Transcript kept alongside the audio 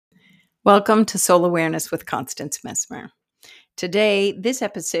Welcome to Soul Awareness with Constance Messmer. Today, this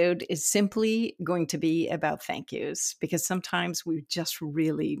episode is simply going to be about thank yous because sometimes we just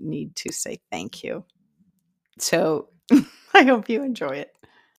really need to say thank you. So I hope you enjoy it.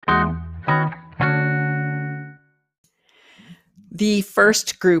 The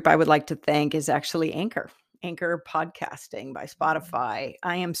first group I would like to thank is actually Anchor Podcasting by Spotify.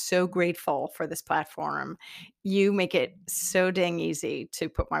 I am so grateful for this platform. You make it so dang easy to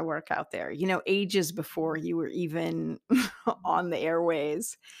put my work out there. Ages before you were even on the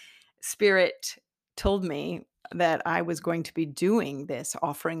airways, Spirit told me that I was going to be doing this,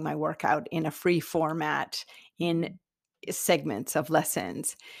 offering my workout in a free format in segments of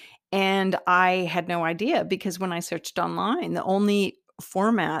lessons. And I had no idea because when I searched online, the only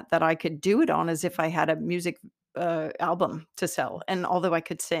format that I could do it on is if I had a music album to sell. And although I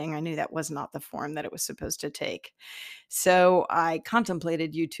could sing, I knew that was not the form that it was supposed to take. So I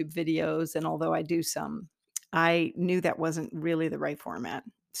contemplated YouTube videos. And although I do some, I knew that wasn't really the right format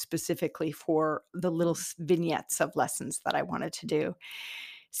specifically for the little vignettes of lessons that I wanted to do.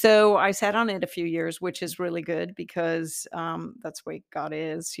 So I sat on it a few years, which is really good because that's the way God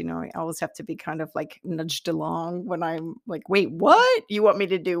is. I always have to be kind of like nudged along when I'm like, wait, what? You want me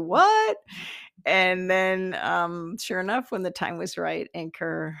to do what? And then sure enough, when the time was right,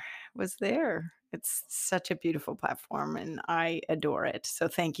 Anchor was there. It's such a beautiful platform and I adore it. So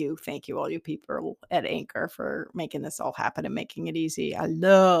thank you, all you people at Anchor for making this all happen and making it easy. I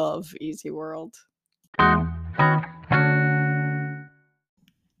love Easy World.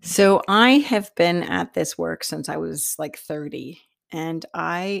 So I have been at this work since I was like 30, and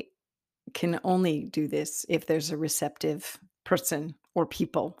I can only do this if there's a receptive person or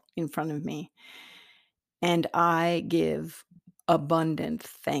people in front of me. And I give abundant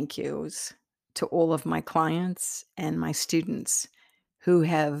thank yous to all of my clients and my students who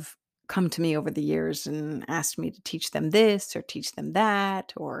have come to me over the years and asked me to teach them this or teach them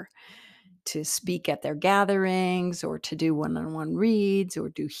that, or to speak at their gatherings, or to do one-on-one reads, or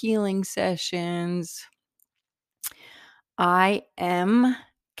do healing sessions. I am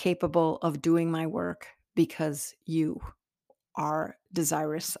capable of doing my work because you are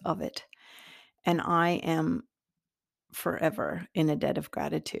desirous of it. And I am forever in a debt of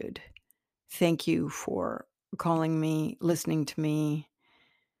gratitude. Thank you for calling me, listening to me,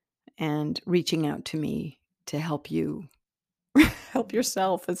 and reaching out to me to help you help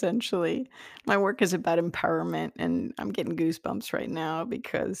yourself, essentially. My work is about empowerment, and I'm getting goosebumps right now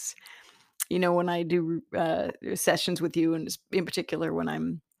because, when I do sessions with you, and in particular when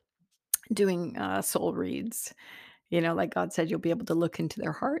I'm doing soul reads, like God said, you'll be able to look into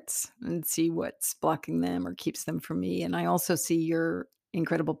their hearts and see what's blocking them or keeps them from me. And I also see your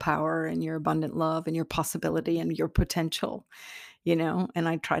incredible power and your abundant love and your possibility and your potential, and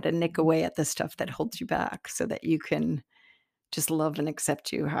I try to nick away at the stuff that holds you back so that you can just love and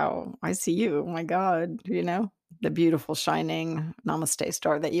accept you how I see you. Oh my God, the beautiful, shining namaste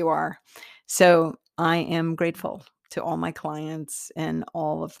star that you are. So I am grateful to all my clients and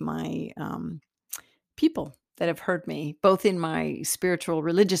all of my people that have heard me, both in my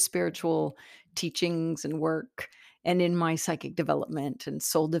religious spiritual teachings and work, and in my psychic development and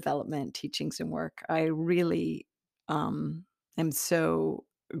soul development teachings and work. I really am so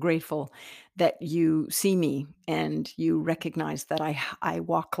grateful that you see me and you recognize that I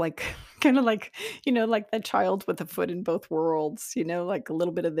walk like kind of like, like the child with a foot in both worlds, like a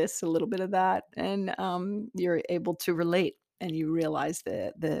little bit of this, a little bit of that. And you're able to relate and you realize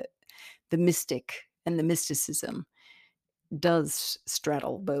the mystic and the mysticism does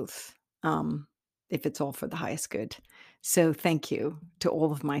straddle both, if it's all for the highest good. So thank you to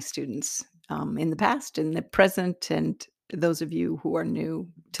all of my students in the past, in the present, and those of you who are new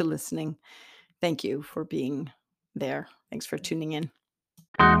to listening. Thank you for being there. Thanks for tuning in.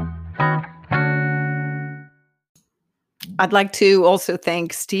 I'd like to also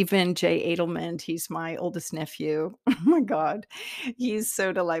thank Stephen J. Adelman. He's my oldest nephew. Oh my God. He's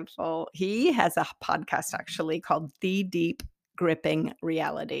so delightful. He has a podcast actually called The Deep Gripping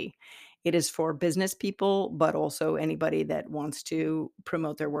Reality. It is for business people, but also anybody that wants to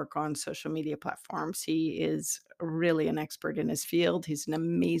promote their work on social media platforms. He is really an expert in his field. He's an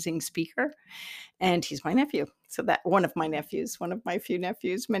amazing speaker. And he's my nephew. So that one of my nephews, one of my few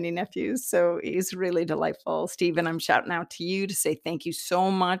nephews, many nephews. So he's really delightful. Stephen, I'm shouting out to you to say thank you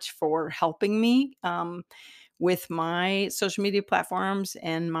so much for helping me with my social media platforms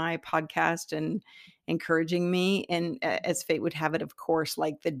and my podcast and encouraging me. And as fate would have it, of course,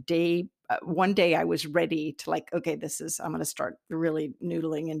 like the day, one day I was ready to like, okay, I'm going to start really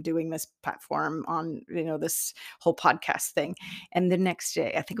noodling and doing this platform on, this whole podcast thing. And the next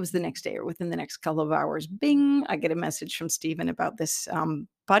day, I think it was the next day or within the next couple of hours, bing, I get a message from Stephen about this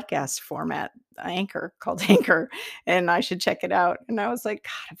podcast format, Anchor, called Anchor, and I should check it out. And I was like,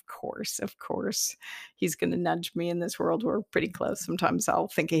 God, of course, he's going to nudge me in this world. We're pretty close. Sometimes I'll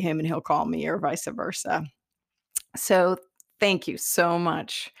think of him and he'll call me, or vice versa. So thank you so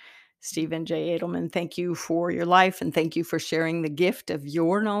much, Stephen J. Edelman. Thank you for your life, and thank you for sharing the gift of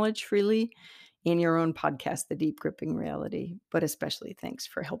your knowledge freely in your own podcast, The Deep Gripping Reality. But especially thanks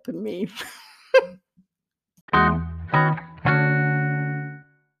for helping me.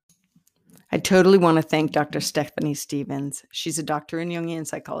 I totally want to thank Dr. Stephanie Stevens. She's a doctor in Jungian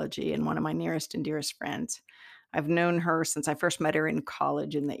psychology and one of my nearest and dearest friends. I've known her since I first met her in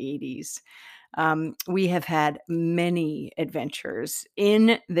college in the 80s. We have had many adventures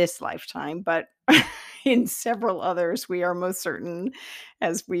in this lifetime, but in several others, we are most certain,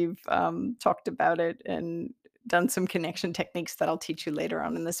 as we've talked about it and done some connection techniques that I'll teach you later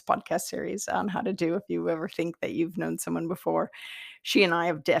on in this podcast series on how to do if you ever think that you've known someone before. She and I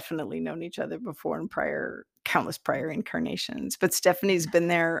have definitely known each other before in countless prior incarnations, but Stephanie's been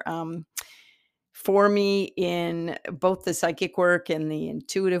there for me in both the psychic work and the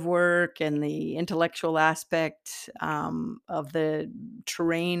intuitive work and the intellectual aspect of the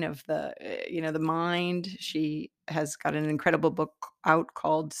terrain of the mind. She has got an incredible book out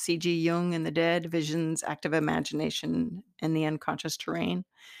called C.G. Jung and the Dead: Visions, Active Imagination, and the Unconscious Terrain.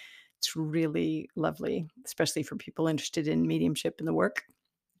 It's really lovely, especially for people interested in mediumship and the work.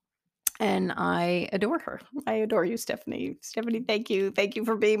 And I adore her. I adore you, Stephanie. Stephanie, thank you. Thank you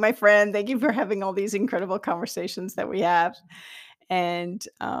for being my friend. Thank you for having all these incredible conversations that we have. And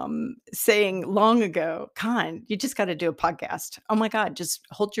saying long ago, Con, you just got to do a podcast. Oh my God, just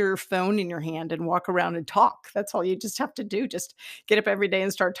hold your phone in your hand and walk around and talk. That's all you just have to do. Just get up every day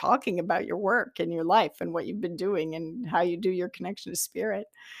and start talking about your work and your life and what you've been doing and how you do your connection to spirit.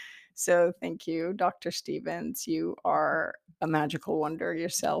 So thank you, Dr. Stevens. You are a magical wonder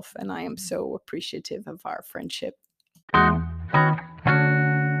yourself, and I am so appreciative of our friendship.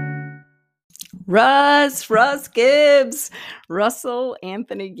 Russ Gibbs. Russell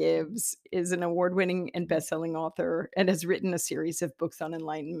Anthony Gibbs is an award-winning and best-selling author and has written a series of books on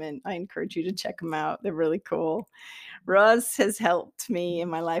enlightenment. I encourage you to check them out. They're really cool. Russ has helped me in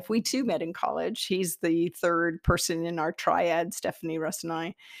my life. We too met in college. He's the third person in our triad, Stephanie, Russ, and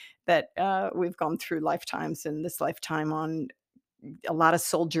I, that we've gone through lifetimes, and this lifetime on a lot of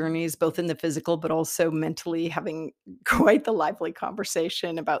soul journeys, both in the physical, but also mentally, having quite the lively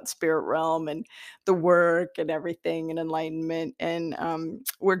conversation about spirit realm and the work and everything and enlightenment. And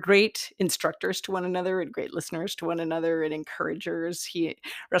we're great instructors to one another and great listeners to one another and encouragers.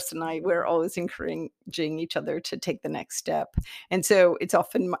 Russ and I, we're always encouraging each other to take the next step. And so it's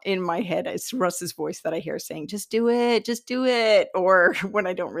often in my head, it's Russ's voice that I hear saying, just do it, just do it. Or when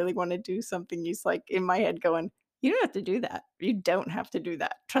I don't really want to do something, he's like in my head going, you don't have to do that. You don't have to do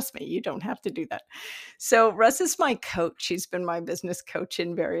that. Trust me, you don't have to do that. So Russ is my coach. He's been my business coach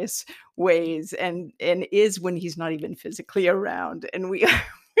in various ways and is when he's not even physically around. And we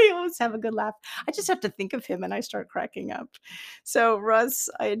we always have a good laugh. I just have to think of him and I start cracking up. So Russ,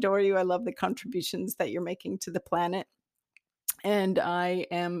 I adore you. I love the contributions that you're making to the planet. And I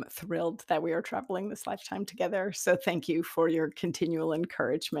am thrilled that we are traveling this lifetime together. So thank you for your continual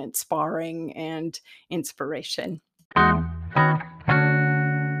encouragement, sparring, and inspiration.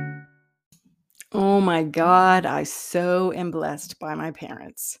 Oh my God, I so am blessed by my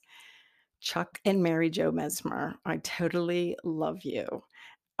parents, Chuck and Mary Jo Mesmer. I totally love you.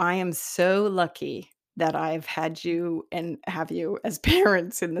 I am so lucky that I've had you and have you as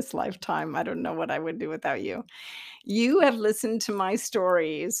parents in this lifetime. I don't know what I would do without you. You have listened to my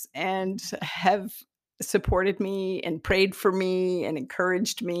stories and have supported me and prayed for me and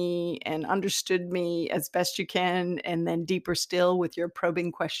encouraged me and understood me as best you can, and then deeper still with your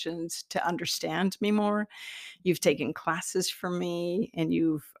probing questions to understand me more. You've taken classes from me, and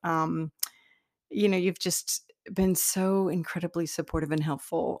you've just been so incredibly supportive and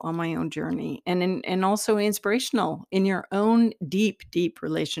helpful on my own journey, and also inspirational in your own deep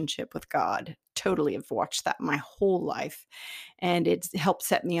relationship with God. Totally have watched that my whole life, and it's helped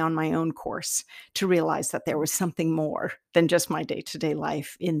set me on my own course to realize that there was something more than just my day-to-day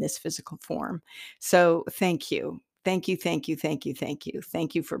life in this physical form. So thank you. Thank you, thank you, thank you, thank you.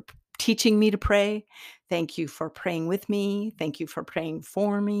 Thank you for teaching me to pray. Thank you for praying with me. Thank you for praying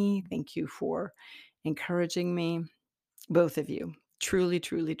for me. Thank you for encouraging me, both of you. Truly,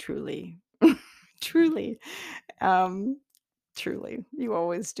 truly, truly. Truly. Um, Truly. You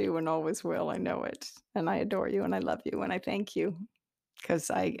always do and always will. I know it. And I adore you and I love you and I thank you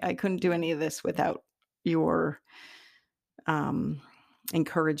because I couldn't do any of this without your um,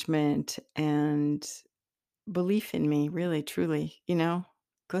 encouragement and belief in me, really, truly,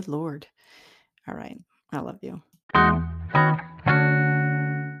 Good Lord. All right. I love you.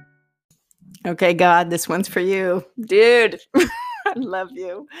 Okay, God, this one's for you. Dude, I love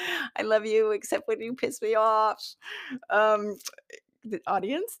you. I love you, except when you piss me off. Um, the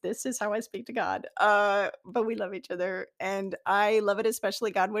audience, this is how I speak to God. But we love each other. And I love it,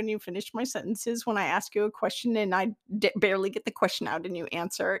 especially, God, when you finish my sentences, when I ask you a question and I barely get the question out and you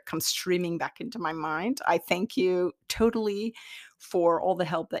answer, it comes streaming back into my mind. I thank you totally for all the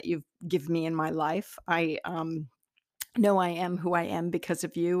help that you've given me in my life. I know I am who I am because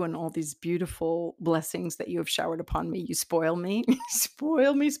of you and all these beautiful blessings that you have showered upon me. You spoil me,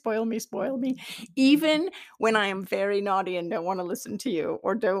 spoil me, spoil me, spoil me. Even when I am very naughty and don't want to listen to you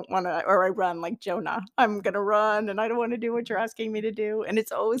or don't want to, or I run like Jonah, I'm going to run and I don't want to do what you're asking me to do. And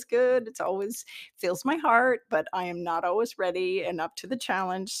it's always good. It's always fills my heart, but I am not always ready and up to the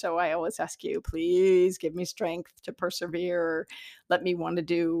challenge. So I always ask you, please give me strength to persevere, let me want to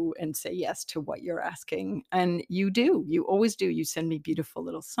do and say yes to what you're asking. And you do. You always do. You send me beautiful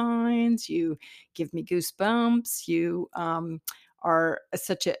little signs. You give me goosebumps. You are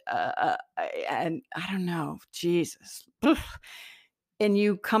such and I don't know, Jesus. Ugh. And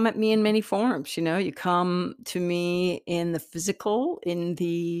you come at me in many forms. You come to me in the physical, in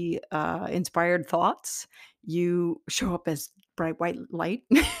the inspired thoughts. You show up as bright white light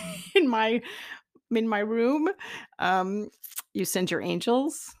in my room. Um, you send your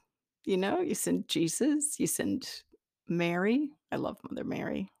angels, you send Jesus, you send Mary. I love Mother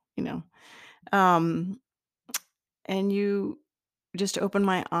Mary, you know. Um, and you just open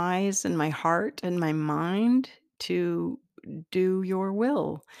my eyes and my heart and my mind to do your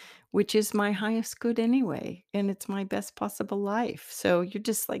will, which is my highest good anyway. And it's my best possible life. So you're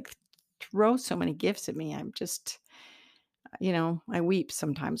just like throw so many gifts at me. I'm just I weep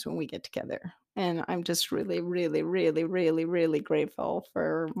sometimes when we get together. And I'm just really, really, really, really, really grateful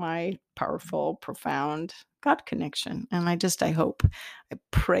for my powerful, profound God connection. And I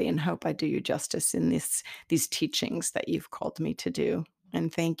pray and hope I do you justice in these teachings that you've called me to do.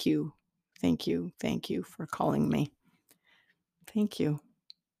 And thank you. Thank you. Thank you for calling me. Thank you.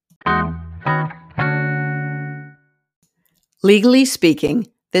 Legally speaking,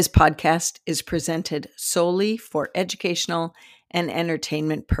 this podcast is presented solely for educational and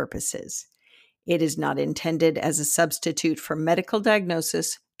entertainment purposes. It is not intended as a substitute for medical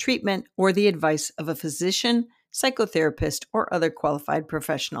diagnosis, treatment, or the advice of a physician, psychotherapist, or other qualified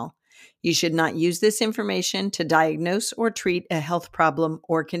professional. You should not use this information to diagnose or treat a health problem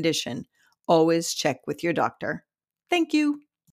or condition. Always check with your doctor. Thank you.